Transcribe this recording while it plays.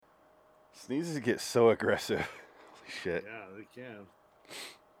Sneezes get so aggressive. Holy shit. Yeah, they can.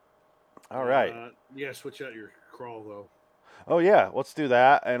 All right. Yeah, switch out your crawl, though. Oh, yeah. Let's do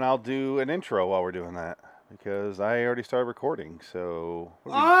that. And I'll do an intro while we're doing that. Because I already started recording. So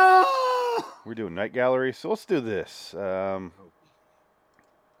we're doing Night Gallery. So let's do this.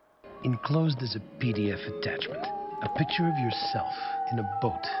 Enclosed is a PDF attachment. A picture of yourself in a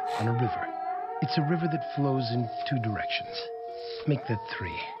boat on a river. It's a river that flows in two directions. Make that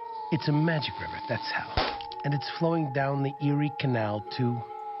three. It's a magic river, that's how. And it's flowing down the Erie Canal to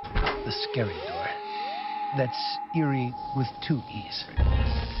the scary door. That's Erie with two E's.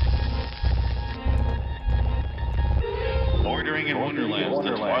 Bordering in Wonderland,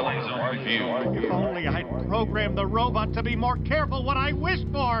 the Twilight Zone review. If only I'd programmed the robot to be more careful what I wish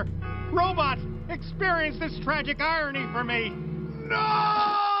for. Robot, experience this tragic irony for me.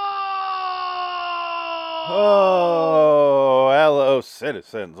 No! Oh, hello,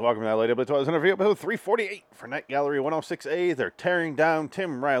 citizens. Welcome to the LIW Twilight Zone review, episode 348 for Night Gallery 106A. They're tearing down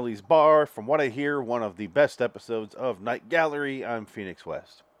Tim Riley's bar. From what I hear, one of the best episodes of Night Gallery. I'm Phoenix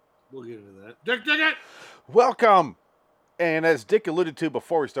West. We'll get into that. Dick it! Welcome! And as Dick alluded to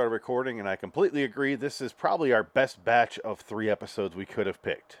before we started recording, and I completely agree, this is probably our best batch of 3 episodes we could have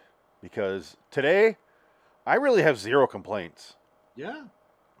picked. Because today, I really have 0 complaints. Yeah.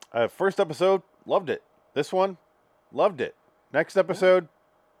 First episode, loved it. This one, loved it. Next episode,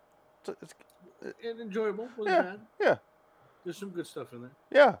 it's enjoyable. Wasn't bad. Yeah. There's some good stuff in there.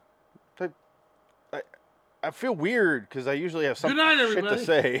 Yeah. I feel weird because I usually have some shit to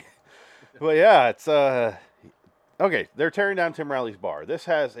say. But yeah, it's okay. They're tearing down Tim Riley's bar. This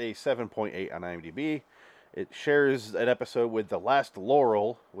has a 7.8 on IMDb. It shares an episode with The Last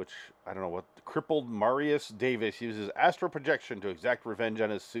Laurel, which, I don't know what, crippled Marius Davis uses astral projection to exact revenge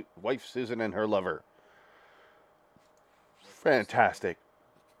on his wife Susan and her lover. Fantastic.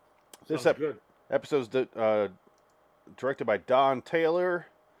 This episode's directed by Don Taylor,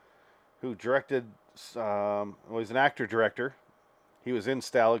 who directed, he's an actor-director. He was in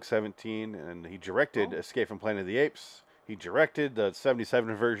Stalag 17, and he directed Escape from Planet of the Apes. He directed the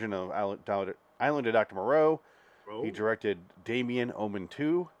 77 version of Island of Dr. Moreau. He directed Damien, Omen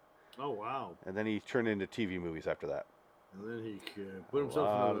 2. Oh, wow. And then he turned into TV movies after that. And then he put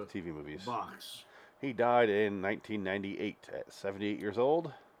himself in a TV movies. Box. He died in 1998 at 78 years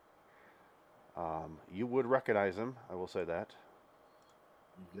old. You would recognize him, I will say that.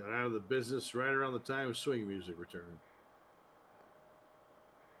 He got out of the business right around the time of swing music returned.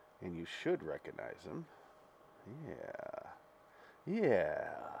 And you should recognize him. Yeah.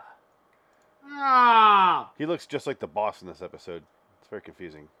 Ah! He looks just like the boss in this episode. It's very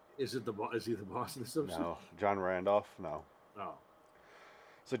confusing. Is he the boss in this episode? No. John Randolph? No. Oh.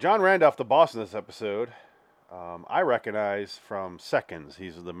 So John Randolph, the boss in this episode, I recognize from Seconds.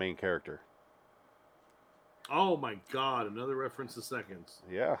 He's the main character. Oh my God! Another reference to Seconds.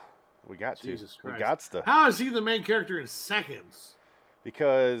 Yeah, we got Jesus to. Christ. We got to. How is he the main character in Seconds?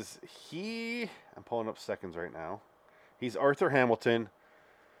 Because I'm pulling up Seconds right now. He's Arthur Hamilton.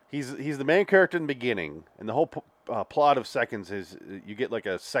 He's the main character in the beginning, and the whole plot of Seconds is you get like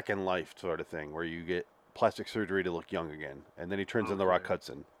a second life sort of thing, where you get plastic surgery to look young again, and then he turns into Rock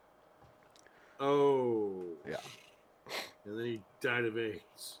Hudson. Oh. Yeah. And then he died of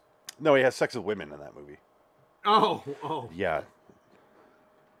AIDS. No, he has sex with women in that movie. Oh. Yeah.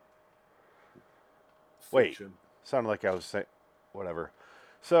 Fiction. Wait. Sounded like I was saying... Whatever.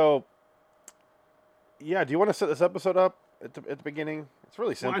 So, yeah, do you want to set this episode up at the beginning? It's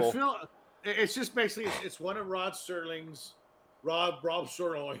really simple. Well, I feel it's just basically it's one of Rob Sterling's. I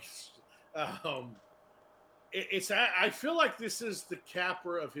feel like this is the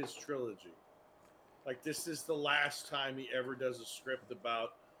capper of his trilogy. Like this is the last time he ever does a script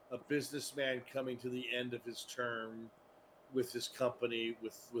about a businessman coming to the end of his term with his company,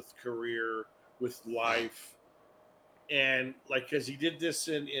 with career, with life. And like, because he did this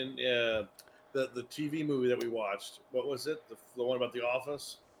in the TV movie that we watched. What was it? The one about The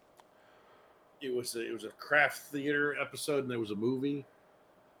Office. It was a craft theater episode, and there was a movie.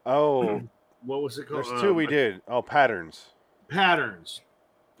 Oh, what was it called? There's 2 we did. Oh, Patterns.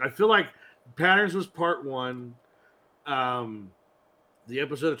 I feel like Patterns was part 1. The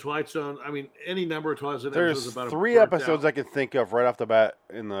episode of Twilight Zone. I mean, any number of Twilight Zone episodes about 3 episodes I can think of right off the bat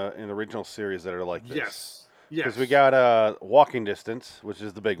in the original series that are like this. Yes. Because we got Walking Distance, which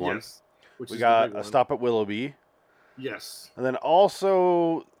is the big one. Yes. We got A Stop at Willoughby. Yes. And then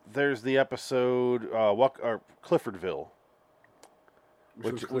also there's the episode Cliffordville,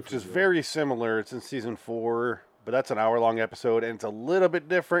 which is very similar. It's in season 4, but that's an hour-long episode, and it's a little bit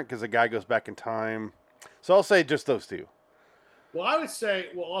different because the guy goes back in time. So I'll say just those 2. Well, I would say,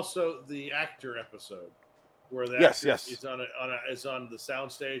 also the actor episode where the Yes, actor yes. is on the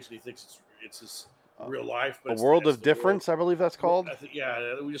soundstage and he thinks it's his real life, but A World of Difference, I believe that's called. I think,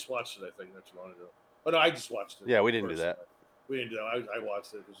 we just watched it. I think not too long ago. Oh no, I just watched it. Yeah, we didn't do that. We didn't do that. I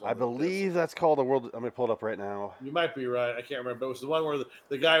watched it. I believe that's called A World. I'm gonna pull it up right now. You might be right. I can't remember. But it was the one where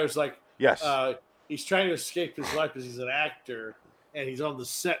the guy was like, yes, he's trying to escape his life because he's an actor and he's on the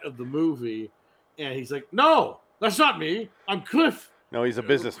set of the movie, and he's like, "No, that's not me. I'm Cliff." No, he's a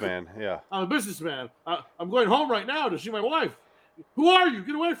businessman. Yeah, I'm a businessman. I'm going home right now to see my wife. Who are you?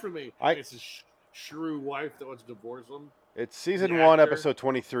 Get away from me! It's his shrew wife that wants to divorce him. It's season 1, episode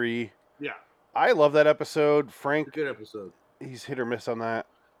 23. Yeah, I love that episode. Frank, it's a good episode. He's hit or miss on that.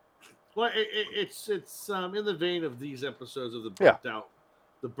 Well, it's in the vein of these episodes of the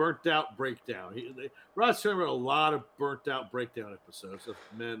burnt out breakdown. Rod Serling wrote a lot of burnt out breakdown episodes of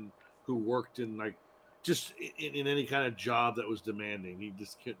men who worked in just in any kind of job that was demanding. He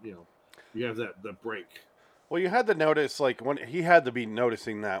just you have the break. Well, you had to notice when he had to be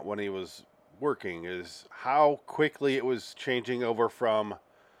noticing that when he was working is how quickly it was changing over from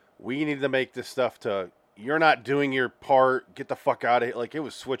we need to make this stuff to you're not doing your part, get the fuck out of here. It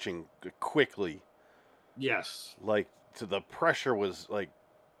was switching quickly. Yes. To the pressure was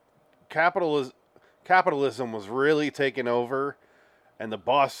capitalism was really taking over, and the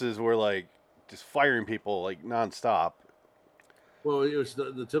bosses were just firing people nonstop. Well, it was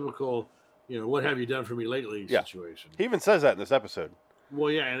the typical, what have you done for me lately situation. He even says that in this episode.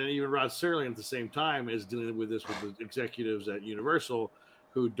 Well, yeah, and then even Rod Serling at the same time is dealing with this with the executives at Universal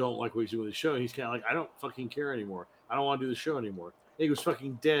who don't like what he's doing with the show. He's kind of like, I don't fucking care anymore. I don't want to do the show anymore. And he was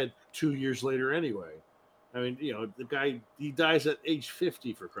fucking dead 2 years later anyway. I mean, the guy, he dies at age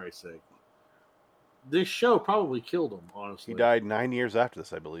 50, for Christ's sake. This show probably killed him, honestly. He died 9 years after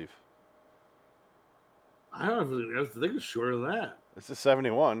this, I believe. I don't know. I think it's shorter than that. This is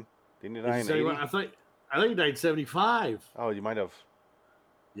 71. Didn't he die in 80? I think he died 75. Oh, you might have.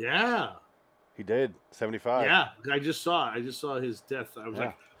 Yeah. He did. 75. Yeah. I just saw his death. I was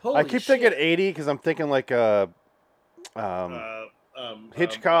like, holy I keep thinking 80 because I'm thinking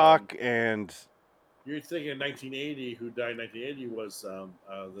Hitchcock and... You're thinking 1980, who died in 1980 was...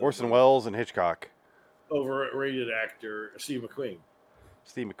 Orson Welles and Hitchcock. Overrated actor Steve McQueen.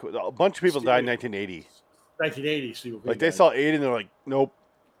 A bunch of people died in 1980. 1980, Steve McQueen. They saw 80 and they're like, nope.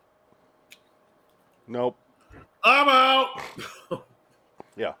 I'm out.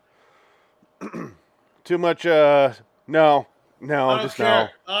 Yeah. Too much, no, just care.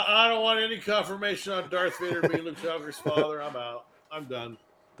 No. I don't want any confirmation on Darth Vader being Luke Skywalker's father. I'm out. I'm done.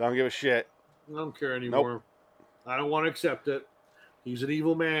 Don't give a shit. I don't care anymore. Nope. I don't want to accept it. He's an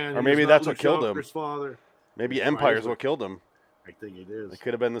evil man. Or maybe that's what killed him. Father. Maybe Empire's what killed him. I think it is. It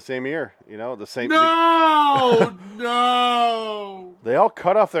could have been the same year, the same. No, no. They all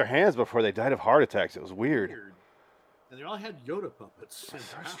cut off their hands before they died of heart attacks. It was weird. And they all had Yoda puppets. That's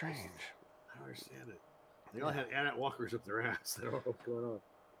so strange. I don't understand it. They all had Annette Walkers up their ass. I don't know what's going on.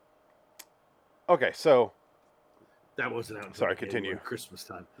 Okay, so that wasn't out. Sorry, continue. Christmas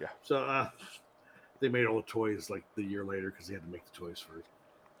time. Yeah. So they made all the toys the year later because they had to make the toys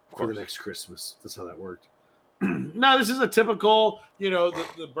for the next Christmas. That's how that worked. No, this is a typical,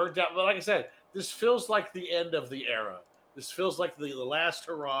 the burnt out. But like I said, this feels like the end of the era. This feels like the last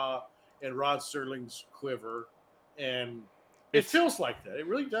hurrah in Rod Serling's quiver, and it feels like that. It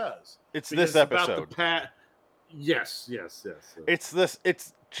really does. It's this episode. Yes.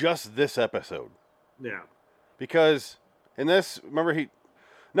 It's just this episode. Yeah. Because in this, remember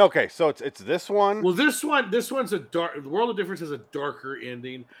so it's this one. Well, this one's a dark. The World of Difference has a darker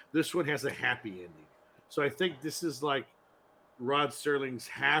ending. This one has a happy ending. So I think this is like Rod Serling's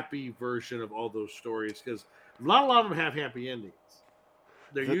happy version of all those stories because not a lot of them have happy endings.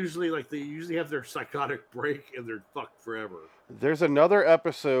 They're usually they have their psychotic break and they're fucked forever. There's another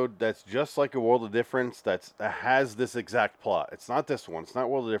episode that's just like A World of Difference that has this exact plot. It's not this one. It's not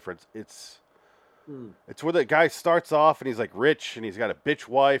World of Difference. It's where the guy starts off and he's rich and he's got a bitch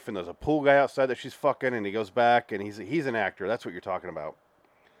wife and there's a pool guy outside that she's fucking and he goes back and he's an actor. That's what you're talking about.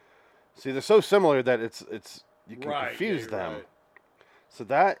 See, they're so similar that it's you can confuse them. Right. So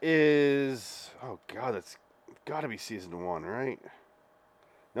that is that's got to be season 1, right?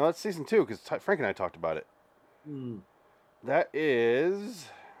 No, that's season 2 because Frank and I talked about it. That is.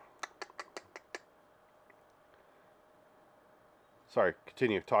 Sorry,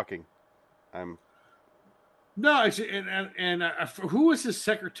 continue talking. No, actually, and who was his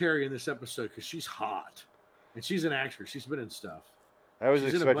secretary in this episode? Because she's hot, and she's an actress. She's been in stuff. I was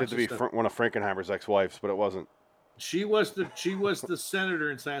expected to be one of Frankenheimer's ex-wives, but it wasn't. She was the senator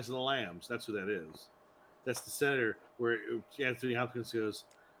in Silence of the Lambs. That's who that is. That's the senator where Anthony Hopkins goes,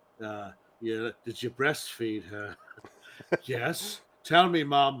 yeah, did you breastfeed her? Yes. Tell me,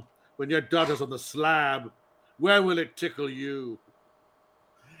 Mom, when your daughter's on the slab, where will it tickle you?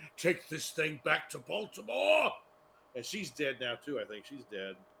 Take this thing back to Baltimore. And she's dead now, too, I think. She's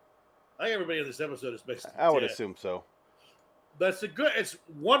dead. I think everybody in this episode is basically I would dead. assume so. But it's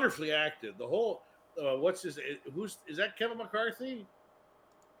wonderfly acted. The whole, is that Kevin McCarthy?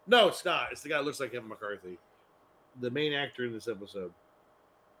 No, it's not. It's the guy who looks like Kevin McCarthy. The main actor in this episode.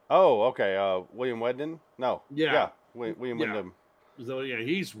 Oh, okay. William Wendon? No. Yeah. William Windham. So, yeah,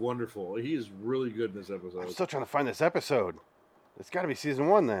 he's wonderful. He is really good in this episode. I'm still trying to find this episode. It's got to be season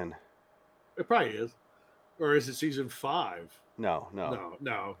 1 then. It probably is. Or is it season 5? No.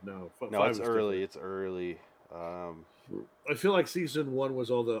 No, it's early. It's early. I feel like season 1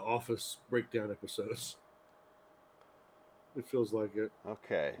 was all the Office breakdown episodes. It feels like it.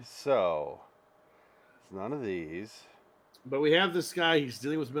 Okay, so it's none of these. But we have this guy. He's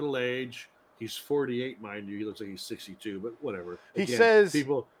dealing with middle age. He's 48, mind you. He looks like he's 62, but whatever. He says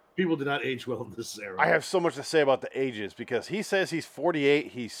people did not age well in this era. I have so much to say about the ages because he says he's 48.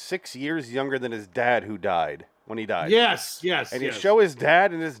 He's 6 years younger than his dad, who died when he died. Yes. And you show his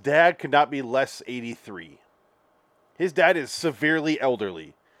dad, and his dad could not be less 83. His dad is severely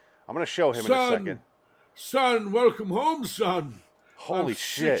elderly. I'm going to show him in a second. Son, welcome home, son. Holy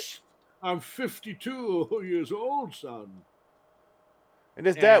shit. I'm 52 years old, son. And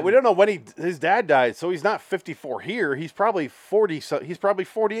his dad, we don't know when his dad died, so he's not 54 here. He's probably 40. So he's probably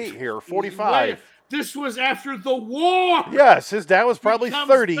 48 here, or 45. This was after the war. Yes, his dad was probably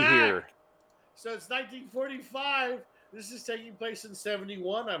 30 here. So it's 1945. This is taking place in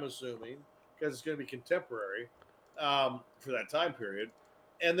 71, I'm assuming, because it's going to be contemporary for that time period.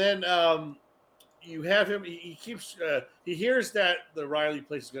 And then you have him. He keeps. He hears that the Riley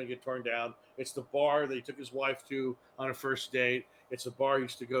place is going to get torn down. It's the bar that he took his wife to on a first date. It's a bar he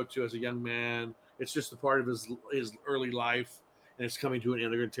used to go to as a young man. It's just a part of his early life, and it's coming to an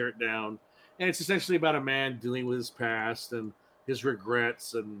end. They're going to tear it down, and it's essentially about a man dealing with his past and his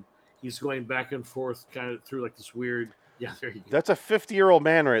regrets, and he's going back and forth kind of through like this weird. Yeah, there you go. That's a 50-year-old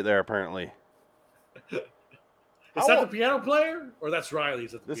man right there, apparently. Is that the piano player, or that's Riley?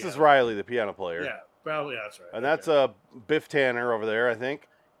 This is Riley, the piano player. Yeah, probably that's right. And that's Biff Tanner over there, I think.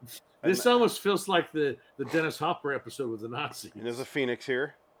 This almost feels like the Dennis Hopper episode with the Nazis. And there's a phoenix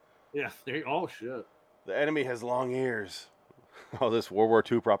here. Yeah, oh shit. The enemy has long ears. Oh, this World War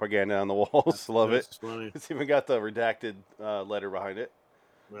II propaganda on the walls. Love it. Funny. It's even got the redacted letter behind it.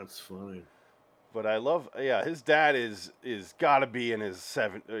 That's funny. But I love, his dad is got to be in his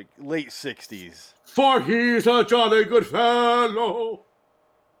late 60s. For he's a jolly good fellow.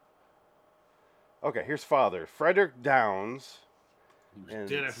 Okay, here's father. Frederick Downs. And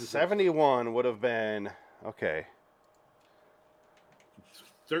 71 would have been,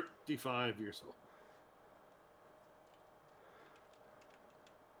 35 years old.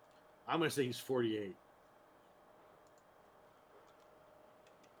 I'm going to say he's 48.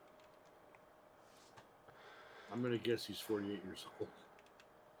 I'm going to guess he's 48 years old.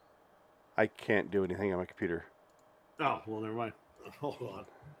 I can't do anything on my computer. Oh, well, never mind. Hold on.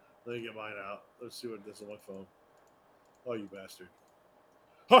 Let me get mine out. Let's see what it does on my phone. Oh, you bastard.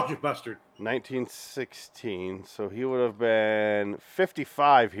 Oh, you bastard. 1916, so he would have been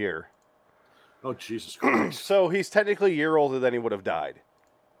 55 here. Oh, Jesus Christ. So he's technically a year older than he would have died.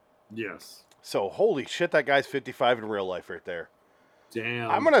 Yes. So, holy shit, that guy's 55 in real life right there.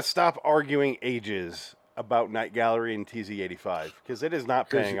 Damn. I'm going to stop arguing ages about Night Gallery and TZ85, because it is not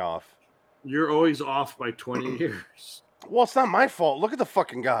paying off. You're always off by 20 years. Well, it's not my fault. Look at the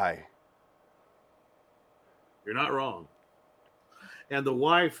fucking guy. You're not wrong. And the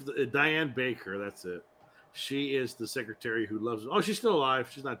wife, Diane Baker, that's it. She is the secretary who loves him. Oh, she's still alive.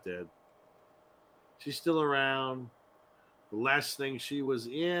 She's not dead. She's still around. The last thing she was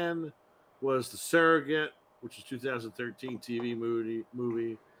in was The Surrogate, which is 2013 TV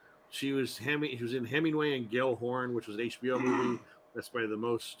movie. She was in Hemingway and Gellhorn, which was an HBO movie. That's probably the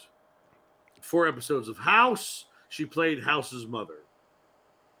most. 4 episodes of House. She played House's mother.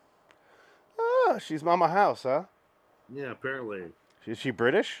 Oh, she's Mama House, huh? Yeah, apparently. Is she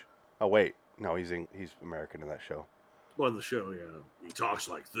British? Oh, wait. No, he's American in that show. Well, in the show, yeah. He talks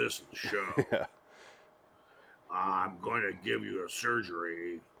like this in the show. Yeah. I'm going to give you a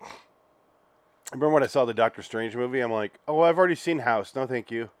surgery. Remember when I saw the Doctor Strange movie? I'm like, oh, I've already seen House. No,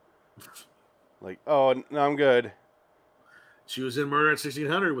 thank you. Like, oh, no, I'm good. She was in Murder at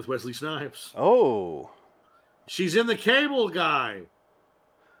 1600 with Wesley Snipes. Oh. She's in The Cable Guy.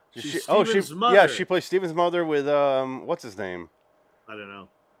 She's Steven's mother. Yeah, she plays Steven's mother with, what's his name? I don't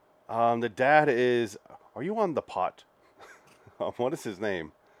know. The dad is, Are you on the pot? What is his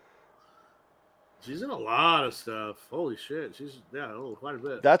name? She's in a lot of stuff. Holy shit. She's, quite a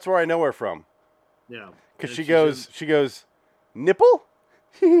bit. That's where I know her from. Yeah. Because she goes, nipple?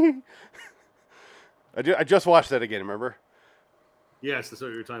 I just watched that again, remember? Yes, that's what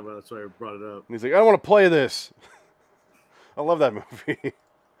you were talking about. That's why I brought it up. And he's like, I don't want to play this. I love that movie.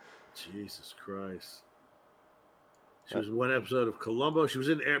 Jesus Christ. She was in one episode of Columbo. She was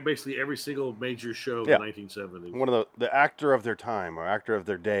in basically every single major show of the 1970s. One of the actor of their time, or actor of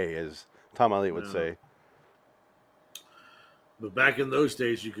their day, as Tom Elliott would say. But back in those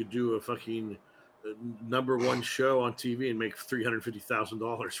days, you could do a fucking #1 show on TV and make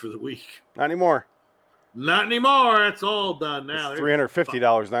 $350,000 for the week. Not anymore. Not anymore. It's all done now. It's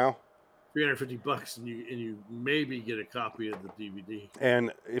 $350 now. $350, and you maybe get a copy of the DVD.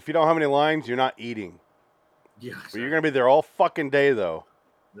 And if you don't have any lines, you're not eating. Yeah, exactly. But you're gonna be there all fucking day, though.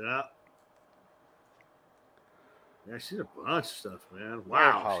 Yeah. Yeah, she's a bunch of stuff, man.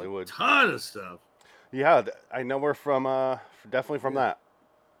 Wow, Hollywood, a ton of stuff. Yeah, I know her from definitely from that.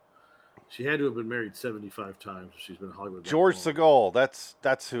 She had to have been married 75 times. She's been in Hollywood. George Segal. That's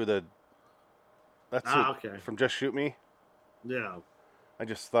who okay. From Just Shoot Me. Yeah. I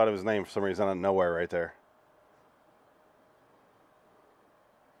just thought of his name for some reason out of nowhere right there.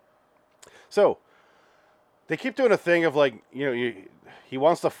 So, they keep doing a thing of like, he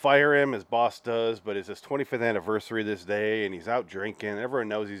wants to fire him, his boss does, but it's his 25th anniversary this day, and he's out drinking. Everyone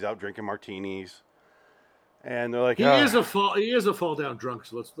knows he's out drinking martinis. And they're like, he is a fall down drunk,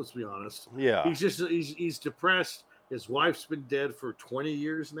 so let's be honest. Yeah. He's depressed. His wife's been dead for 20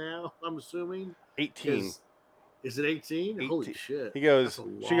 years now, I'm assuming. 18. Is it 18? Holy shit. She goes,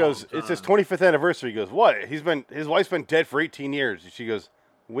 it's his 25th anniversary. He goes, what? His wife's been dead for 18 years. She goes,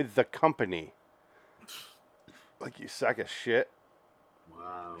 with the company. Like, you sack of shit.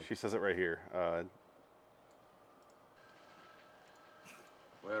 Wow. She says it right here.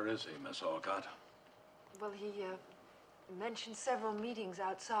 Where is he, Miss Alcott? Well, he mentioned several meetings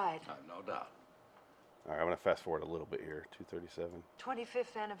outside. I've no doubt. All right, I'm going to fast forward a little bit here. 2:37.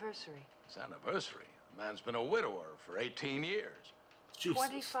 25th anniversary. His anniversary? The man's been a widower for 18 years. Jesus.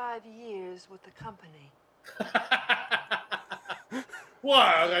 25 years with the company. What?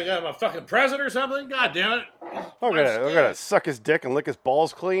 I got a fucking present or something? God damn it. I'm gonna suck his dick and lick his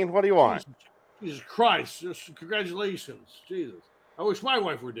balls clean? What do you want? Jesus Christ. Just congratulations. Jesus. I wish my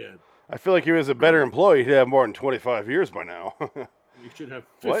wife were dead. I feel like he was a better employee. He'd have more than 25 years by now. You should have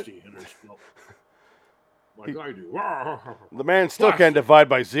 50 in his belt. Like I do. The man still can't divide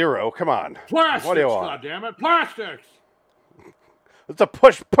by 0. Come on. Plastics, what do you want? goddammit. Plastics! It's a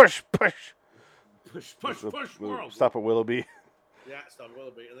push. Push world. Stop at Willoughby. Yeah, stop at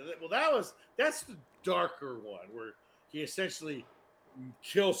Willoughby. Well, that's the darker one where he essentially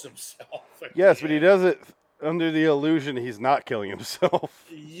kills himself. Yes, but he does it under the illusion he's not killing himself.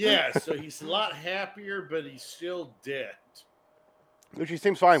 Yeah, so he's a lot happier, but he's still dead. Which he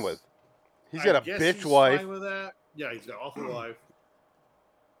seems fine with. He's got a bitch wife. Fine with that. Yeah, he's got an awful wife.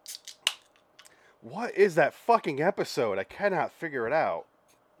 What is that fucking episode? I cannot figure it out.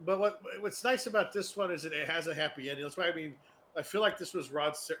 But what's nice about this one is that it has a happy ending. That's why I feel like this was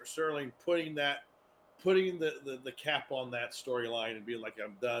Rod Serling putting the cap on that storyline and being like,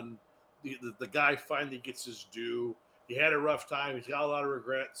 I'm done. The guy finally gets his due. He had a rough time. He's got a lot of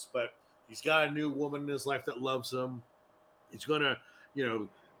regrets, but he's got a new woman in his life that loves him. He's gonna,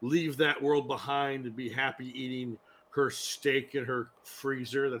 leave that world behind and be happy eating her steak in her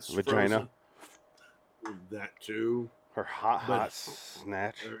freezer that's vagina. Frozen. That too. Her hot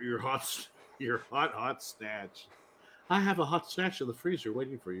snatch. Your hot snatch. I have a hot snatch in the freezer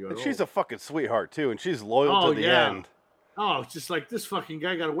waiting for you. And she's a fucking sweetheart too, and she's loyal to the end. Oh, it's just like this fucking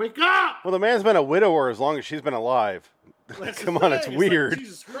guy got to wake up. Well, the man's been a widower as long as she's been alive. Come on, it's weird. Like,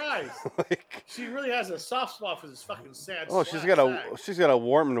 Jesus Christ. She really has a soft spot for this fucking sad. Oh, she's got a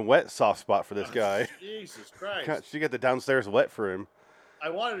warm and wet soft spot for this guy. Jesus Christ. God, she got the downstairs wet for him. I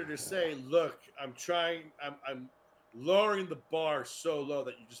wanted her to say, "Look, I'm lowering the bar so low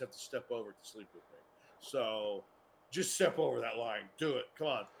that you just have to step over to sleep with me. So, just step over that line. Do it. Come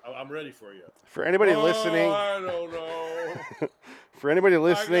on. I'm ready for you." For anybody listening, I don't know. For anybody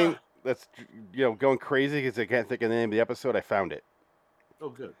listening that's going crazy because I can't think of the name of the episode, I found it. Oh,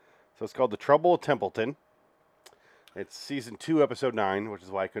 good. So it's called The Trouble at Templeton. It's season 2, episode 9, which is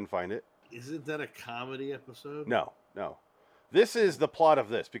why I couldn't find it. Isn't that a comedy episode? No. This is the plot of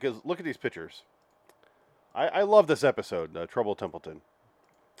this, because look at these pictures. I love this episode, Trouble at Templeton.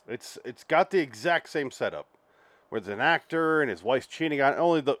 It's got the exact same setup, where there's an actor and his wife's cheating on.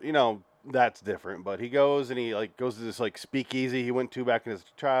 Only that's different. But he goes and he goes to this speakeasy he went to back as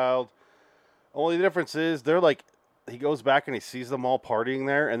a child. Only the difference is they're like, he goes back and he sees them all partying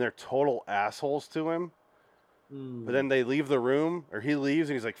there, and they're total assholes to him. But then they leave the room, or he leaves,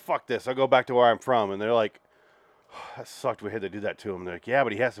 and he's like, fuck this, I'll go back to where I'm from. And they're like, oh, that sucked, we had to do that to him. And they're like, yeah,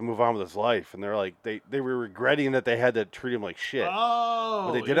 but he has to move on with his life. And they're like, they were regretting that they had to treat him like shit. Oh,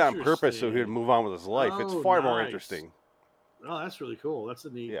 but they did it on purpose so he would move on with his life. It's far more interesting. Oh, that's really cool. That's a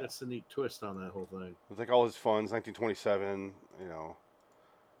neat twist on that whole thing. It's like all his funds, 1927, you know.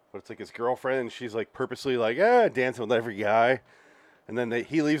 But it's like his girlfriend, and she's like purposely like, dancing with every guy. And then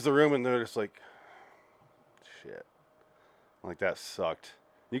he leaves the room, and they're just like, shit. Like, that sucked.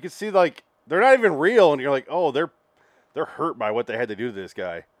 You can see, like, they're not even real, and you're like, oh, they're hurt by what they had to do to this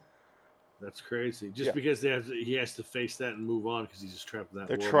guy. That's crazy. Just because he has to face that and move on because he's just trapped in that.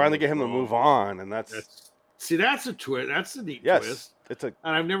 They're trying to get him to move on, and that's a twist. That's a neat twist. And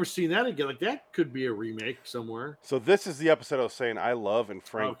I've never seen that again. Like, that could be a remake somewhere. So this is the episode I was saying I love and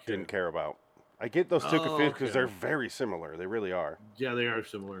Frank didn't care about. I get those two confused because they're very similar. They really are. Yeah, they are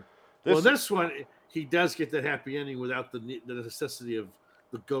similar. This one, he does get that happy ending without the necessity of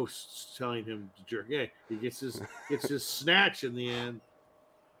the ghosts telling him to jerk. Yeah, he gets his snatch in the end.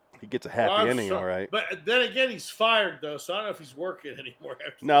 He gets a happy ending, all right. But then again, he's fired, though, so I don't know if he's working anymore.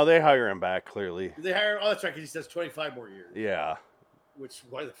 No, they hire him back, clearly. They hire him? Oh, that's right, because he says 25 more years. Yeah. Which,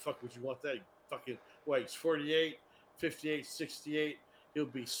 why the fuck would you want that? He's 48, 58, 68. He'll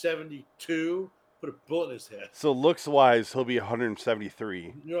be 72. Put a bullet in his head. So looks-wise, he'll be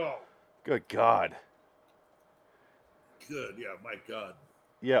 173. No. Good God. Good, yeah, my God.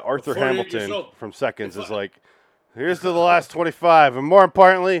 Yeah, Arthur Hamilton from Seconds is like, here's to the last 25, and more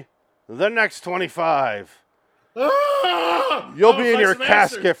importantly, the next 25. You'll be in your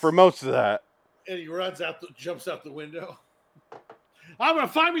casket for most of that. And he jumps out the window. I'm going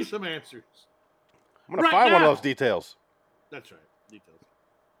to find me some answers. I'm going to find one of those details. That's right, details.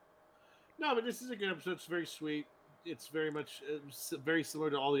 No, but this is a good episode. It's very sweet. It's very similar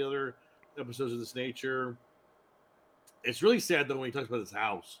to all the other episodes of this nature. It's really sad, though, when he talks about his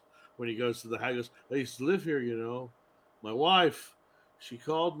house. When he goes to the house, he goes, I used to live here, you know. My wife, she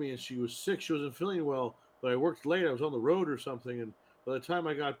called me and she was sick. She wasn't feeling well, but I worked late. I was on the road or something. And by the time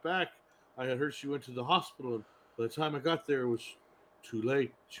I got back, I had heard she went to the hospital. And by the time I got there, it was too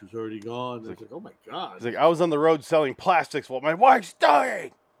late. She was already gone. And I was like, oh, my God. He's like, I was on the road selling plastics while my wife's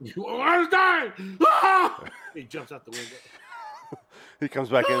dying. I was dying. Ah! He jumps out the window. He comes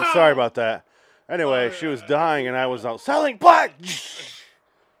back in. Sorry about that. Anyway, she was dying and I was out selling plastics.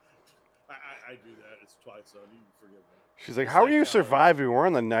 I do that. It's Twilight Zone. You can forgive me. She's like, how are you surviving? We're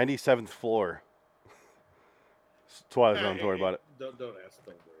on the 97th floor. Twilight Zone. Don't worry about it. Don't ask.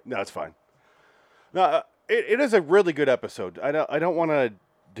 Don't worry. No, it's fine. No, it is a really good episode. I don't want to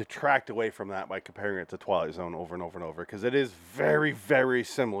detract away from that by comparing it to Twilight Zone over and over and over because it is very, very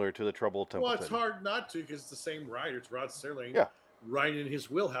similar to The Trouble at Templeton. Well, it's hard not to because it's the same writer. It's Rod Serling. Yeah. Right in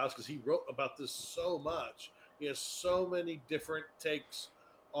his wheelhouse because he wrote about this so much. He has so many different takes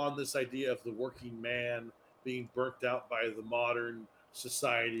on this idea of the working man being burnt out by the modern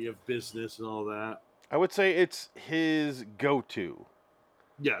society of business and all that. I would say it's his go-to.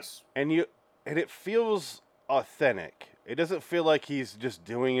 Yes. And it feels authentic. It doesn't feel like he's just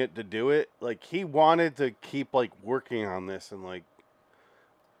doing it to do it. Like, he wanted to keep, like, working on this and, like,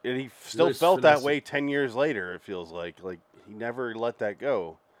 and he still felt that way 10 years later, it feels like. Like, he never let that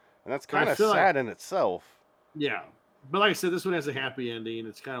go. And that's kind of sad in itself. Yeah. But like I said, this one has a happy ending.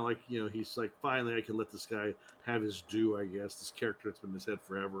 It's kind of like, you know, he's like, finally, I can let this guy have his due, I guess. This character that's been in his head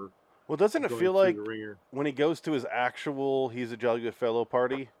forever. Well, doesn't it feel like when he goes to his actual He's a Jolly Good Fellow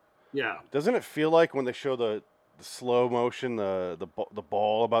party? Yeah. Doesn't it feel like when they show the slow motion, the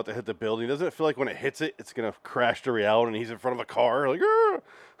ball about to hit the building, doesn't it feel like when it hits it, it's going to crash to reality and he's in front of a car? Like, Argh!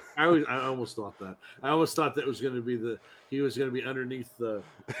 I almost thought that. I almost thought that was going to be he was going to be underneath the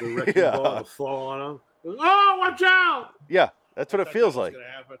wrecking ball and fall on him. Oh, watch out! Yeah, that's what it feels like. Going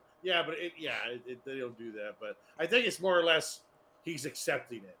to happen. Yeah, but they don't do that. But I think it's more or less he's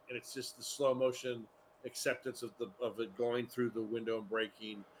accepting it, and it's just the slow motion acceptance of it going through the window and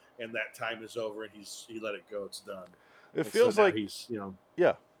breaking, and that time is over, and he let it go. It's done. It feels like he's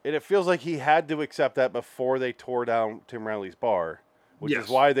yeah, and it feels like he had to accept that before they tore down Tim Riley's bar, which is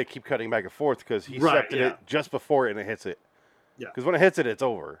why they keep cutting back and forth because he accepted it just before it and it hits it. Yeah, because when it hits it, it's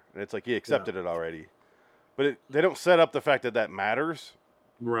over, and it's like he accepted it already. But they don't set up the fact that matters.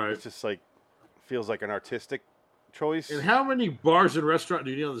 Right. It's just like feels like an artistic choice. And how many bars and restaurants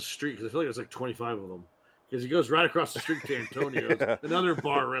do you need on the street? Because I feel like there's like 25 of them. Because he goes right across the street to Antonio's, another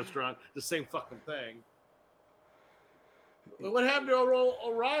bar restaurant, the same fucking thing. But what happened to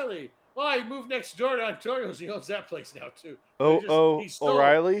O'Reilly? Oh, he moved next door to Antonio's. He owns that place now too.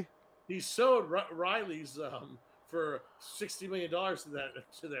 O'Reilly? he sold Riley's for $60 million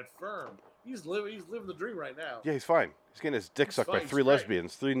to that firm. He's living the dream right now. Yeah, he's fine. He's getting his dick sucked by 3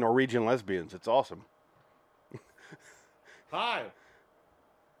 lesbians, 3 Norwegian lesbians. It's awesome. Hi.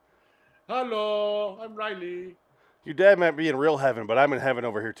 Hello, I'm Riley. Your dad might be in real heaven, but I'm in heaven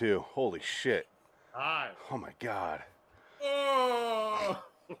over here too. Holy shit. Hi. Oh my God. Oh.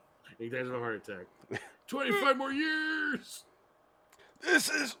 He dies of a heart attack. 25 more years. This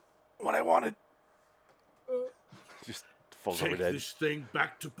is what I wanted. Just falls over dead. Take this thing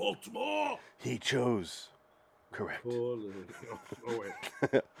back to Baltimore. He chose. Correct. Oh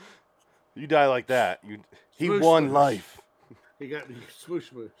wait. You die like that. He Smoosh, won smoosh. life. He got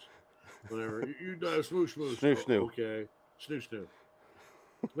smoosh smoosh. Whatever. You die smoosh smoosh. Snoo snoo. Okay. Snoo snoo.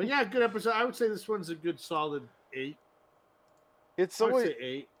 But yeah, good episode. I would say this one's a good solid 8. It's I would always say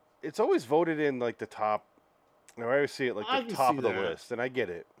 8. It's always voted in like the top. I always see it like I the can top see of the that. list, and I get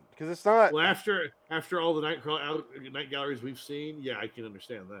it because it's not. Well, after all the night galleries we've seen, yeah, I can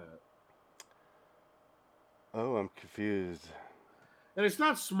understand that. Oh, I'm confused. And it's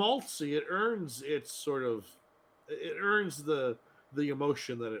not schmaltzy. It earns its sort of. It earns the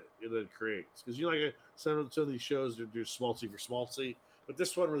emotion that it creates, because some of these shows are schmaltzy for schmaltzy, but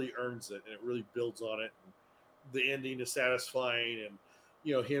this one really earns it, and it really builds on it. And the ending is satisfying, and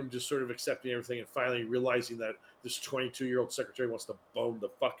him just sort of accepting everything and finally realizing that this 22-year-old secretary wants to bone the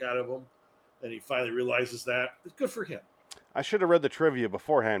fuck out of him, and he finally realizes that. It's good for him. I should have read the trivia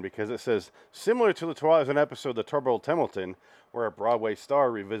beforehand because it says similar to the Twilight episode "The Trouble Templeton," where a Broadway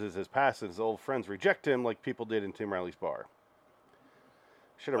star revisits his past and his old friends reject him, like people did in Tim Riley's Bar.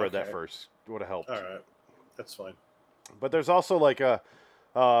 Should have read that first. It would have helped. All right, that's fine. But there's also like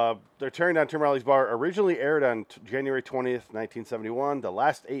they're tearing down Tim Riley's Bar. Originally aired on January 20th, 1971. The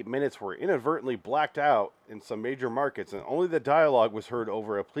last 8 minutes were inadvertently blacked out in some major markets, and only the dialogue was heard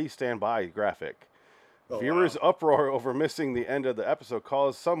over a "Please stand by" graphic. Viewers' uproar over missing the end of the episode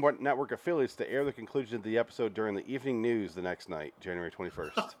caused some network affiliates to air the conclusion of the episode during the evening news the next night, January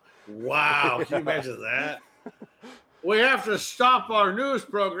 21st. Wow, can you imagine that? We have to stop our news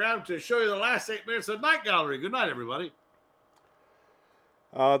program to show you the last 8 minutes of Night Gallery. Good night, everybody.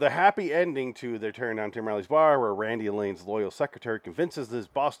 The happy ending to their tearing down Tim Riley's Bar, where Randy Lane's loyal secretary convinces his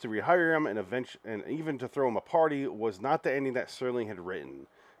boss to rehire him and even to throw him a party, was not the ending that Serling had written.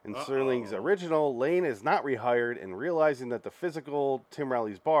 In Serling's original, Lane is not rehired, and realizing that the physical Tim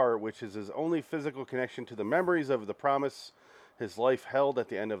Riley's Bar, which is his only physical connection to the memories of the promise his life held at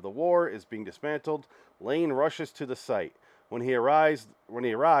the end of the war, is being dismantled, Lane rushes to the site. When he arrives,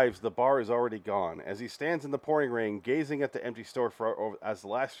 the bar is already gone. As he stands in the pouring rain, gazing at the empty storefront as the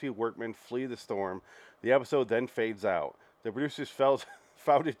last few workmen flee the storm, the episode then fades out. The producers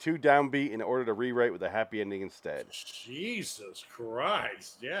found it too downbeat in order to rewrite with a happy ending instead. Jesus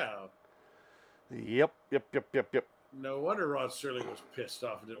Christ, yeah. Yep. No wonder Rod Serling was pissed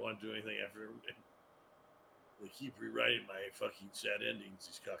off and didn't want to do anything after. They keep rewriting my fucking sad endings,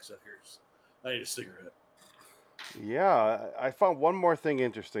 these cocksuckers. I need a cigarette. Yeah, I found one more thing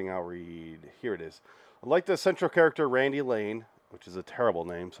interesting I'll read. Here it is. Like the central character Randy Lane, which is a terrible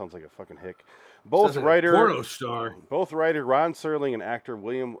name, sounds like a fucking hick. Both writer porno star. Both writer Ron Serling and actor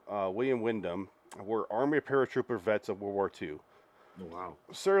William Wyndham were Army paratrooper vets of World War II. Oh, wow.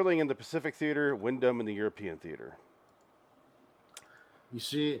 Serling in the Pacific Theater, Wyndham in the European Theater. You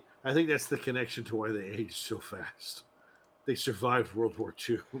see, I think that's the connection to why they aged so fast. They survived World War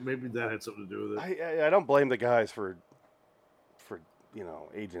II. Maybe that had something to do with it. I don't blame the guys for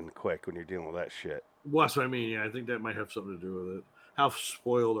aging quick when you're dealing with that shit. Well, that's what I mean. Yeah, I think that might have something to do with it. How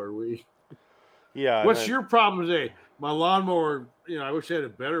spoiled are we? Yeah. What's your problem today? My lawnmower, I wish I had a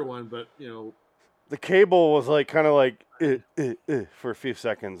better one, but, the cable was like kind of like for a few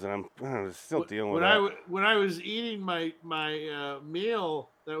seconds, and I'm still dealing with that. When I was eating my meal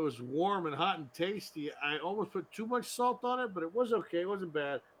that was warm and hot and tasty, I almost put too much salt on it, but it was okay. It wasn't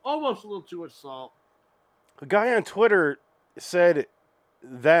bad. Almost a little too much salt. A guy on Twitter said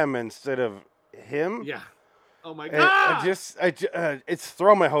them instead of him. Yeah. Oh my God! It's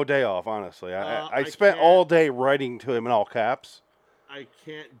thrown my whole day off. Honestly, I spent all day writing to him in all caps. I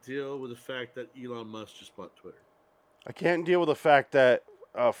can't deal with the fact that Elon Musk just bought Twitter. I can't deal with the fact that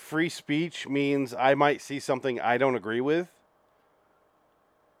free speech means I might see something I don't agree with.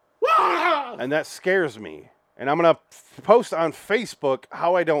 And that scares me. And I'm going to post on Facebook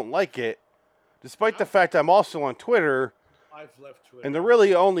how I don't like it, despite the fact I'm also on Twitter. I've left Twitter. And the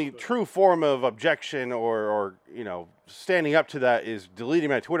really only true form of objection or standing up to that is deleting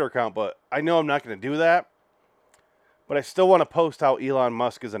my Twitter account. But I know I'm not going to do that. But I still want to post how Elon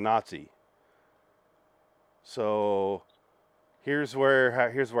Musk is a Nazi. So Here's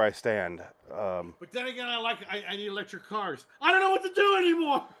where I stand. But then again, I need electric cars. I don't know what to do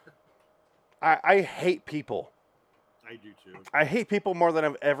anymore. I hate people. I do too. I hate people more than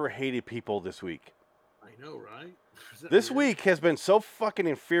I've ever hated people this week. I know, right? This week has been so fucking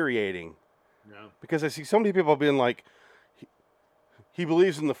infuriating. No. Because I see so many people being like, he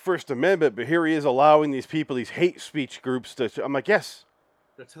believes in the First Amendment, but here he is allowing these people, these hate speech groups to. I'm like, yes.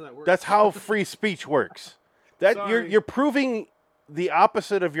 That's how that works. That's how free speech works. You're proving the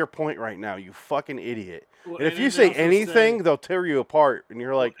opposite of your point right now, you fucking idiot. Well, and if you say anything, they'll tear you apart, and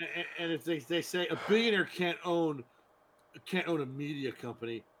you're like. And if they say a billionaire can't own a media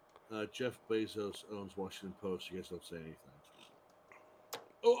company, Jeff Bezos owns Washington Post. You guys don't say anything.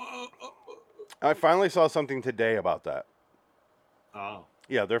 I finally saw something today about that. Oh.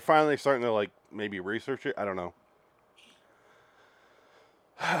 Yeah, they're finally starting to like maybe research it. I don't know.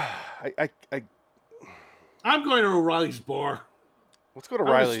 I'm going to O'Reilly's bar. Let's go to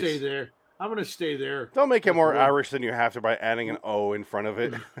Riley's. I'm going to stay there. Don't make it more Irish than you have to by adding an O in front of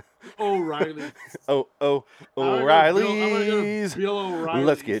it. O'Reilly. O'Reilly's. Bill O'Reilly's.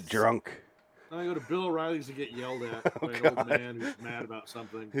 Let's get drunk. I'm going to go to Bill O'Reilly's and get yelled at by an old man who's mad about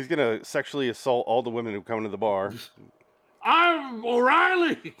something. He's going to sexually assault all the women who come to the bar. I'm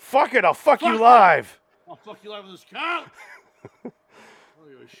O'Reilly. Fuck it. I'll fuck you live. I'll fuck you live with this couch. I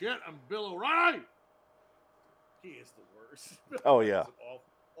don't give a shit. I'm Bill O'Reilly. He is the worst. Oh, yeah.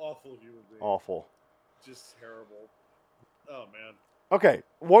 Awful human being. Awful. Just terrible. Oh, man. Okay.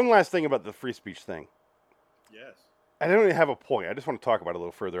 One last thing about the free speech thing. Yes. I don't even have a point. I just want to talk about it a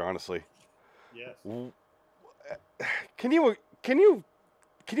little further, honestly. Yes. Can you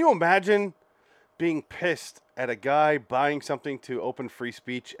imagine being pissed at a guy buying something to open free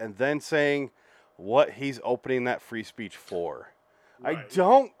speech and then saying what he's opening that free speech for? Right. I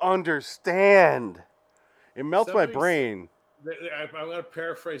don't understand. It melts my brain. I'm going to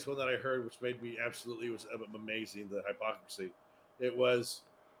paraphrase one that I heard, which made me absolutely was amazing, the hypocrisy. It was,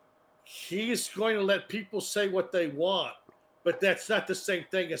 he's going to let people say what they want, but that's not the same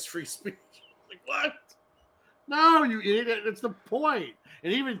thing as free speech. Like, what? No, you idiot. That's the point.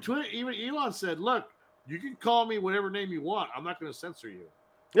 And even Elon said, look, you can call me whatever name you want. I'm not going to censor you.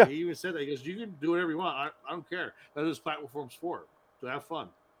 Yeah. He even said that. He goes, you can do whatever you want. I don't care. That's what this platform's for. To have fun.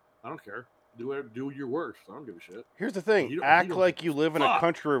 I don't care. Do your worst. I don't give a shit. Here's the thing. Act like you live in a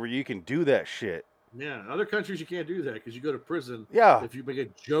country where you can do that shit. Yeah, in other countries you can't do that because you go to prison. Yeah. If you make a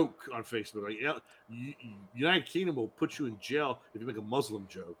joke on Facebook, like United Kingdom will put you in jail if you make a Muslim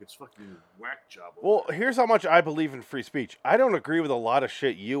joke. It's fucking whack job. Well, here's how much I believe in free speech. I don't agree with a lot of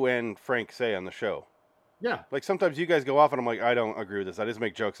shit you and Frank say on the show. Yeah. Like sometimes you guys go off and I'm like, I don't agree with this. I just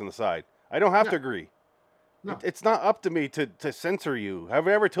make jokes on the side. I don't have to agree. No. It's not up to me to censor you. Have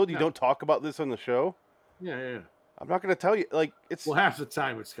I ever told you don't talk about this on the show? Yeah. I'm not going to tell you. Like it's half the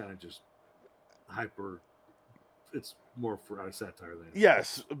time it's kind of just hyper. It's more for satire than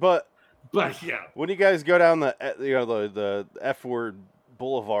yes, but yeah. When you guys go down the F word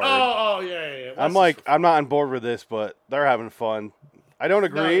boulevard. Oh yeah. I'm like, I'm not on board with this, but they're having fun. I don't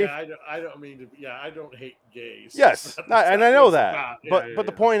agree. No, I don't mean to. Yeah, I don't hate gays. Yes, and I know that. But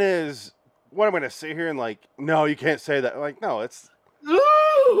the point is, what I'm going to sit here and like, no, you can't say that. Like, no, it's.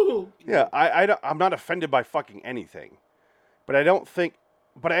 Ooh! Yeah, I'm not offended by fucking anything, but I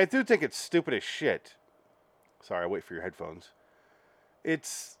do think it's stupid as shit. Sorry, I wait for your headphones.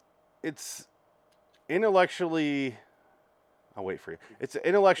 It's intellectually. I'll wait for you. It's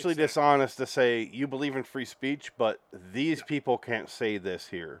intellectually dishonest to say you believe in free speech, but these people can't say this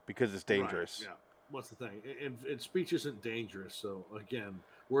here because it's dangerous. Right, yeah. What's the thing? And speech isn't dangerous, so again,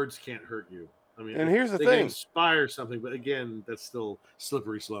 words can't hurt you. I mean, and here's the thing: they can inspire something, but again, that's still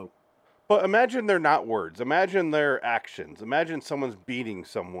slippery slope. But imagine they're not words. Imagine their actions. Imagine someone's beating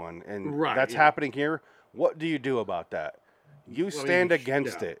someone, and that's happening here. What do you do about that? You stand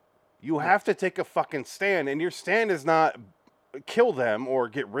against it. You have to take a fucking stand, and your stand is not kill them or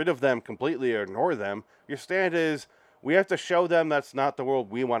get rid of them completely or ignore them. Your stand is we have to show them that's not the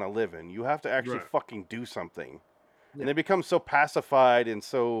world we want to live in. You have to actually fucking do something. Yeah. And they become so pacified and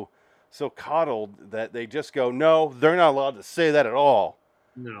so coddled that they just go, no, they're not allowed to say that at all.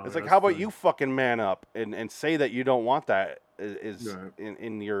 No, it's like, how about you fucking man up and say that you don't want that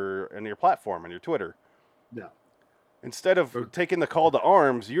in your platform, on your Twitter. Yeah. Instead of taking the call to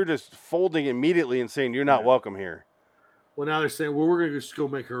arms, you're just folding immediately and saying you're not welcome here. Well, now they're saying, well, we're going to just go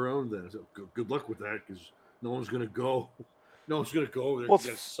make our own then. So good luck with that because no one's going to go. No one's going to go over there. Well,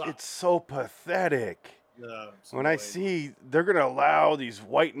 it's so pathetic. Yeah, when I see they're going to allow these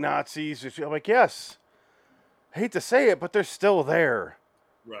white Nazis, I'm like, yes. I hate to say it, but they're still there.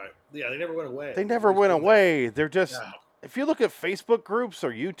 Right. Yeah, they never went away. They never went away. They're just if you look at Facebook groups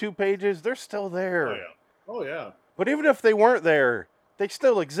or YouTube pages, they're still there. Oh yeah. Oh yeah. But even if they weren't there, they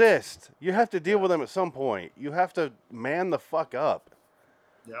still exist. You have to deal with them at some point. You have to man the fuck up.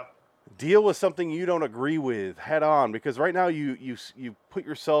 Yeah. Deal with something you don't agree with head on, because right now you put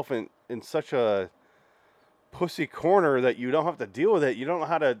yourself in such a pussy corner that you don't have to deal with it. You don't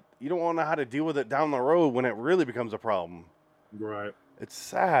want to know how to deal with it down the road when it really becomes a problem. Right. It's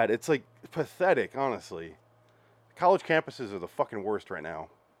sad. It's like pathetic, honestly. College campuses are the fucking worst right now.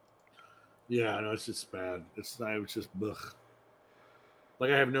 Yeah, I know, it's just bad. It's just ugh.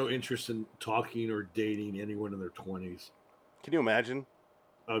 Like, I have no interest in talking or dating anyone in their 20s. Can you imagine?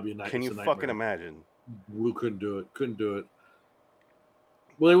 That would be a nightmare. Can you fucking imagine? We couldn't do it. Couldn't do it.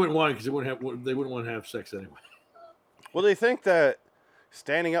 Well, they wouldn't want it because they wouldn't want to have sex anyway. Well, they think that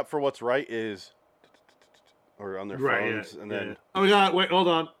standing up for what's right is, or on their phones, and then. Oh my God! Wait, hold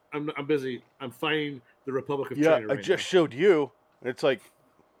on. I'm busy. I'm fighting the Republic of China. Yeah, I just showed you. It's like,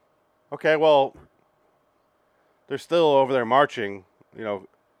 okay, well, they're still over there marching. You know,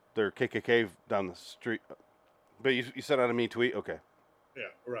 they're KKK down the street. But you sent out a me tweet, okay? Yeah,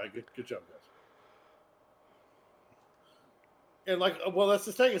 right. Good job, guys. And like, well, that's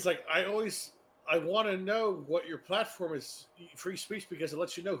the thing. It's like I want to know what your platform is, free speech, because it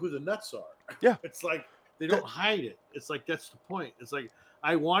lets you know who the nuts are. Yeah. It's like they don't hide it. It's like that's the point. It's like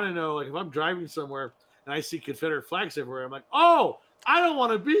I want to know, like, if I'm driving somewhere and I see Confederate flags everywhere, I'm like, oh, I don't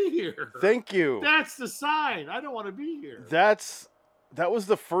want to be here. Thank you. That's the sign. I don't want to be here. That was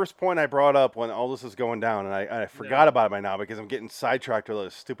the first point I brought up when all this was going down, and I forgot about it by now because I'm getting sidetracked with all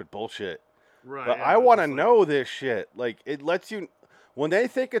this stupid bullshit. Right. But I want to know this shit. Like, it lets you, when they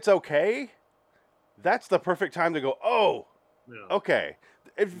think it's okay, that's the perfect time to go, oh, okay.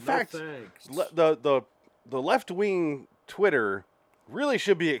 In fact, the left-wing Twitter really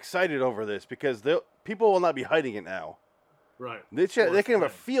should be excited over this because people will not be hiding it now. Right. They can have a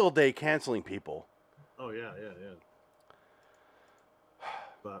field day canceling people. Oh, yeah.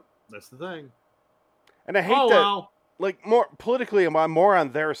 But that's the thing. And I hate that, like, more politically, I'm more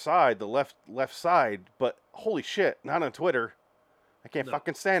on their side, the left side, but holy shit, not on Twitter. I can't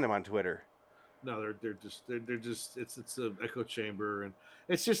fucking stand them on Twitter. No, they're just it's an echo chamber, and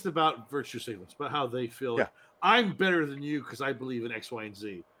it's just about virtue signaling. It's about how they feel. Yeah. Like, I'm better than you because I believe in X, Y, and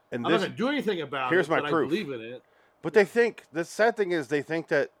Z. And I'm not going to do anything about here's it, my but proof. I believe in it. But they think, the sad thing is they think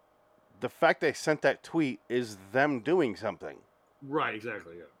that the fact they sent that tweet is them doing something. Right,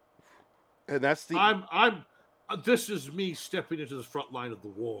 exactly, yeah. And that's the... This is me stepping into the front line of the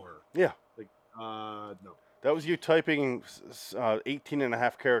war. Yeah. Like, no. That was you typing 18 and a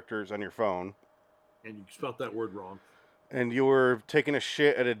half characters on your phone. And you spelled that word wrong. And you were taking a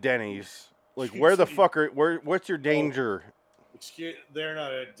shit at a Denny's. Like, where the fuck what's your danger? They're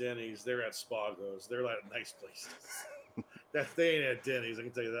not at Denny's. They're at Spago's. They're like nice places. They ain't at Denny's. I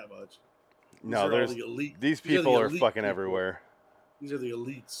can tell you that much. These people are fucking everywhere. These are the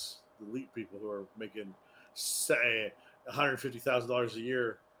elites, the elite people who are making, say, $150,000 a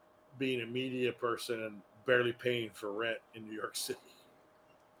year, being a media person and barely paying for rent in New York City.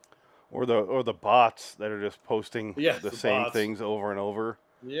 Or the bots that are just posting the same bots. Things over and over.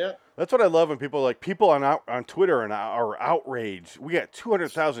 Yeah. That's what I love when people on Twitter are outraged. We got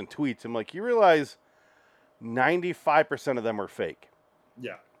 200,000 tweets. I'm like, you realize 95% of them are fake.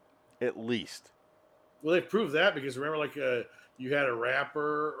 Yeah. At least. Well, they proved that because remember, like, you had a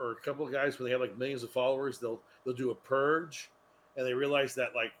rapper or a couple of guys when they had like millions of followers, they'll do a purge, and they realize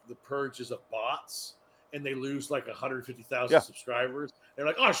that like the purge is of bots, and they lose like 150,000 subscribers. They're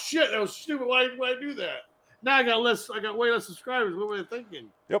like, oh shit, that was stupid. Why did I do that? Now I got way less subscribers. What were they thinking?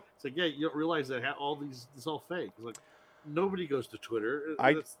 Yep. It's like, yeah, you don't realize that it's all fake. It's like nobody goes to Twitter.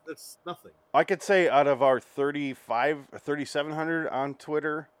 That's nothing. I could say out of our 3,700 on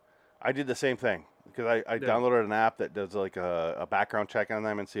Twitter, I did the same thing because I downloaded an app that does like a background check on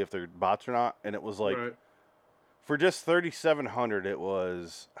them and see if they're bots or not. And it was like, for just 3,700, that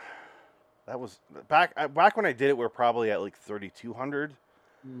was back when I did it, we were probably at like 3,200,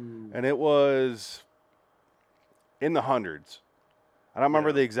 and it was in the hundreds. I don't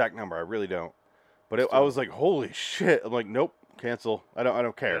remember the exact number. I really don't. But I was like, holy shit. I'm like, nope, cancel. I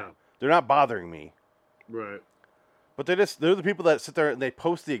don't care. Yeah. They're not bothering me. Right. But they're the people that sit there and they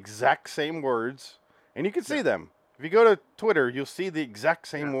post the exact same words, and you can see them. If you go to Twitter, you'll see the exact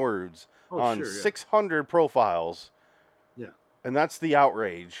same words on 600 profiles. Yeah. And that's the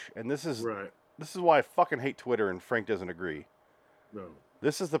outrage. And this is why I fucking hate Twitter, and Frank doesn't agree. No.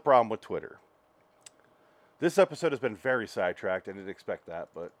 This is the problem with Twitter. This episode has been very sidetracked. I didn't expect that,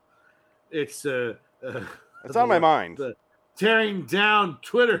 but it's on my mind. tearing down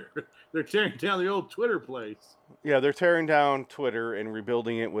Twitter. They're tearing down the old Twitter place. Yeah, they're tearing down Twitter and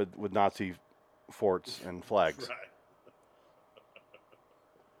rebuilding it with Nazi forts and flags. Right.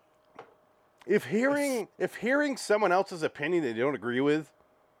 If hearing someone else's opinion that you don't agree with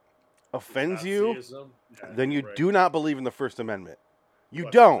offends you, then you do not believe in the First Amendment. You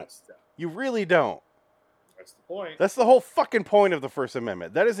don't. You really don't. That's the point. That's the whole fucking point of the First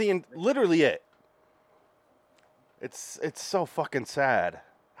Amendment. That is literally it. It's so fucking sad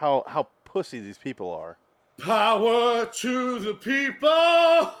how pussy these people are. Power to the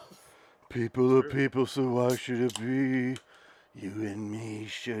people. People are people, so why should it be? You and me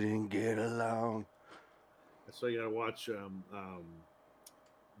shouldn't get along. So you gotta watch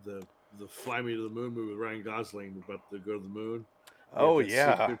the Fly Me to the Moon movie with Ryan Gosling about to go to the moon. Oh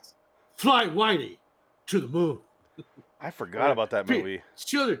yeah. Fly Whitey to the moon. I forgot about that movie.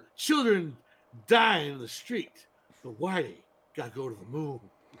 Children dying in the street, but Whitey gotta go to the moon.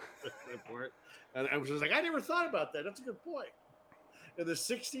 That part. And I was just like, I never thought about that. That's a good point. In the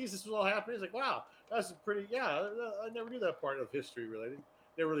 60s, this was all happening. It's like, wow, that's a pretty, I never knew that part of history, really.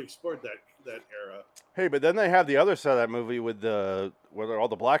 Never really explored that era. Hey, but then they have the other side of that movie with where all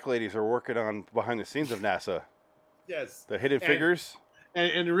the black ladies are working on behind the scenes of NASA. Yes. The Hidden Figures.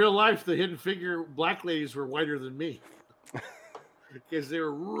 And in real life, the Hidden Figure black ladies were whiter than me. Because they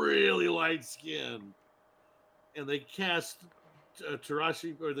were really light-skinned. And they cast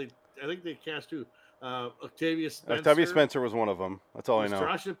Taraji, I think they cast who? Octavia Spencer. Octavia Spencer was one of them. That's all I know.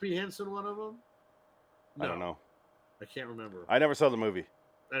 Was Taraji P. Henson one of them? No, I don't know. I can't remember. I never saw the movie.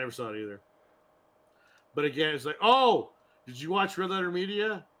 I never saw it either. But again, it's like, oh, did you watch Red Letter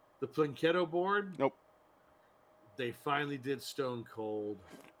Media? The Plinketto board? Nope. They finally did Stone Cold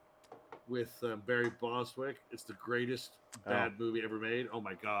with Barry Bostwick. It's the greatest bad movie ever made. Oh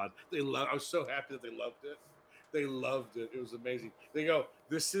my God. I was so happy that they loved it. They loved it. It was amazing. They go,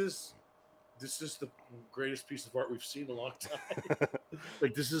 this is the greatest piece of art we've seen in a long time.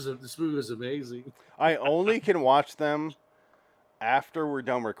 Like this movie is amazing. I only can watch them after we're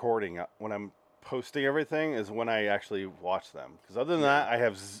done recording. When I'm posting everything is when I actually watch them. Because other than that, I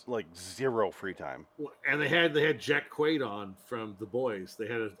have zero free time. Well, and they had Jack Quaid on from The Boys. They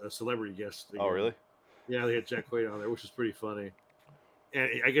had a celebrity guest. Oh, really? Yeah, they had Jack Quaid on there, which is pretty funny. And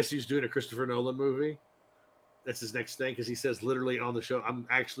I guess he's doing a Christopher Nolan movie. That's his next thing because he says literally on the show, I'm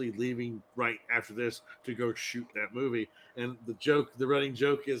actually leaving right after this to go shoot that movie. And the running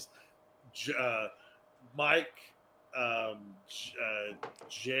joke is Mike,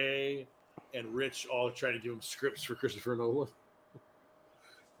 Jay, and Rich all trying to give him scripts for Christopher Nolan.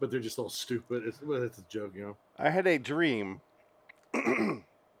 But they're just all stupid. It's a joke, you know. I had a dream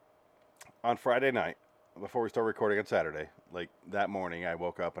on Friday night before we started recording on Saturday. Like that morning, I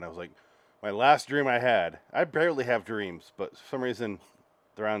woke up and I was like, my last dream I had, I barely have dreams, but for some reason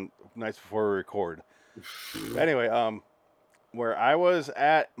they're on nights before we record. Anyway, where I was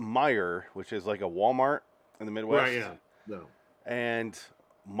at Meijer, which is like a Walmart in the Midwest. Right, yeah. No. And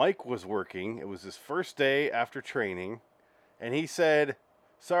Mike was working. It was his first day after training. And he said,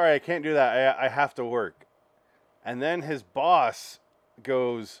 sorry, I can't do that. I have to work. And then his boss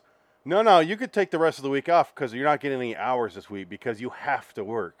goes, no, you could take the rest of the week off because you're not getting any hours this week because you have to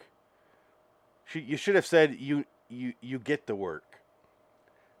work. You should have said you get to work.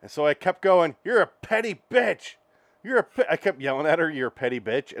 And so I kept going, you're a petty bitch. I kept yelling at her, you're a petty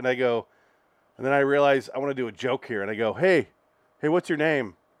bitch. And then I realized I want to do a joke here. And I go, hey, what's your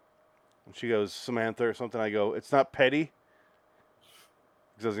name? And she goes, Samantha or something. I go, it's not petty.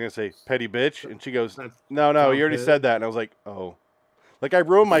 Because I was going to say petty bitch. And she goes, no, you already said that. And I was like, oh. Like I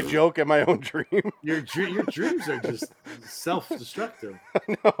ruined my joke in my own dream. Your dreams are just self-destructive.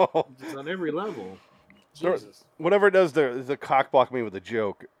 No. Just on every level. Jesus. Whatever it does, the cock block me with a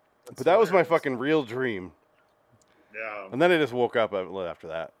joke. But that was my fucking real dream. Yeah. And then I just woke up after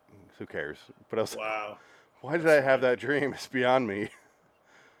that. Who cares? But I was wow. Why did I have that dream? It's beyond me.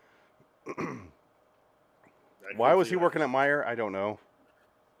 Why was he working at Meijer? I don't know.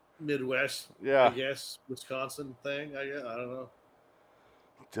 Midwest. Yeah. I guess. Wisconsin thing. I don't know.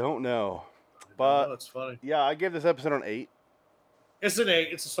 Don't know. But that's funny. Yeah, I gave this episode an 8. It's an 8.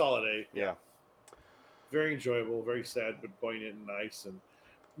 It's a solid 8. Yeah. Very enjoyable, very sad, but poignant and nice. And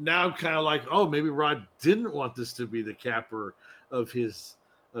now I'm kind of like, oh, maybe Rod didn't want this to be the capper of his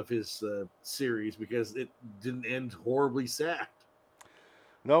series because it didn't end horribly sad.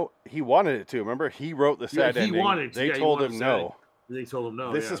 No, he wanted it to. Remember, he wrote the sad ending. He wanted to. They told him no. They told him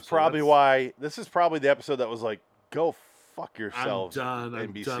no. This is probably why. This is probably the episode that was like, go fuck yourselves. I'm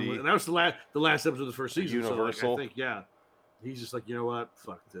done. NBC. I'm done. And that was the last episode of the first season. Universal. So I think, yeah. He's just like, you know what?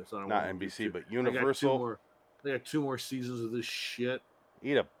 Fuck this. I don't Not want NBC, but Universal. They had 2 more seasons of this shit.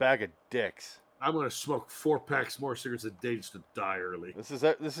 Eat a bag of dicks. I'm gonna smoke 4 packs more cigarettes a day just to die early. This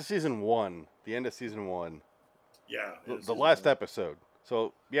is season 1. The end of season 1. Yeah. The last episode.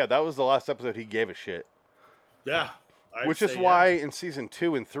 So yeah, that was the last episode he gave a shit. Yeah. Which is why in season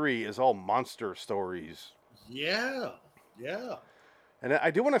 2 and 3 is all monster stories. Yeah. Yeah. And I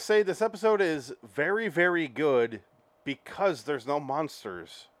do want to say this episode is very, very good because there's no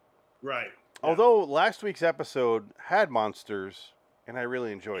monsters. Right. Yeah. Although last week's episode had monsters, and I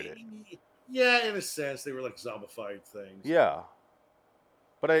really enjoyed it. Yeah, in a sense, they were like zombified things. Yeah.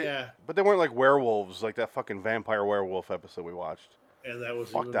 But they weren't like werewolves, like that fucking vampire werewolf episode we watched. And that was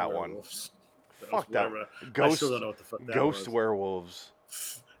fuck that werewolves. One. Fuck that. I still don't know what the fuck that ghost was. werewolves.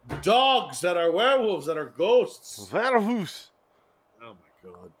 Dogs that are werewolves that are ghosts. Werewolves. Oh my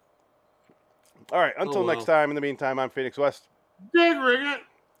god. All right, until next time. In the meantime, I'm Phoenix West. Big ring it.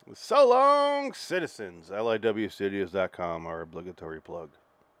 So long, citizens. LIWstudios.com, our obligatory plug.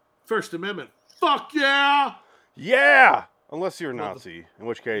 First Amendment. Fuck yeah. Yeah. Unless you're a Nazi, in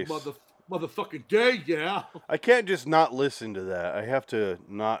which case. Motherfucking day, yeah. I can't just not listen to that. I have to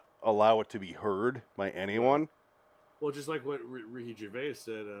not allow it to be heard by anyone. Well, just like what Ricky Gervais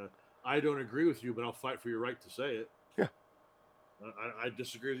said, I don't agree with you, but I'll fight for your right to say it. Yeah. I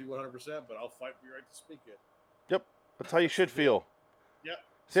disagree with you 100%, but I'll fight for your right to speak it. Yep. That's how you should feel. Yep.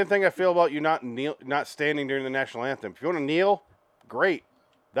 Same thing I feel about you not standing during the national anthem. If you want to kneel, great.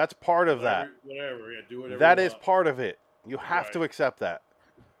 That's part of that. Whatever, yeah, do whatever. That is part of it. You have to accept that.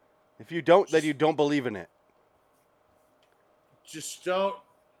 If you don't, then you don't believe in it. Just don't.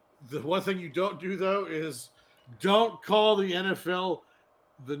 The one thing you don't do, though, is don't call the NFL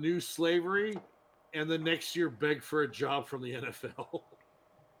the new slavery and the next year beg for a job from the NFL.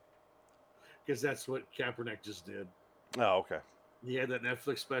 Because that's what Kaepernick just did. Oh, okay. He had that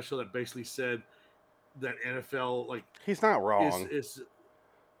Netflix special that basically said that NFL, like... He's not wrong.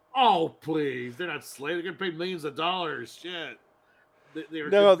 Oh, please. They're not slaves. They're getting paid millions of dollars. Shit. They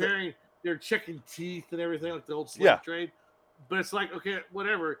were they're checking teeth and everything like the old slave trade. But it's like, okay,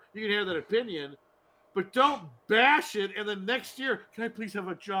 whatever. You can have that opinion, but don't bash it. And then next year, can I please have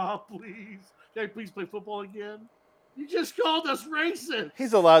a job, please? Can I please play football again? You just called us racist.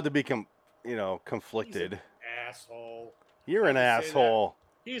 He's allowed to be, conflicted. He's an asshole. You're an asshole.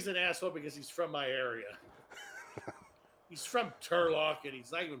 He's an asshole because he's from my area. He's from Turlock, and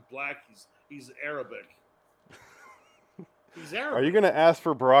he's not even black. He's Arabic. He's Arabic. Are you going to ask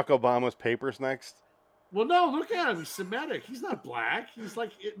for Barack Obama's papers next? Well, no, look at him. He's Semitic. He's not black. He's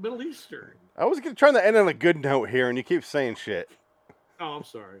like Middle Eastern. I was trying to end on a good note here, and you keep saying shit. Oh, I'm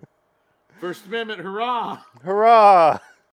sorry. First Amendment, hurrah! Hurrah!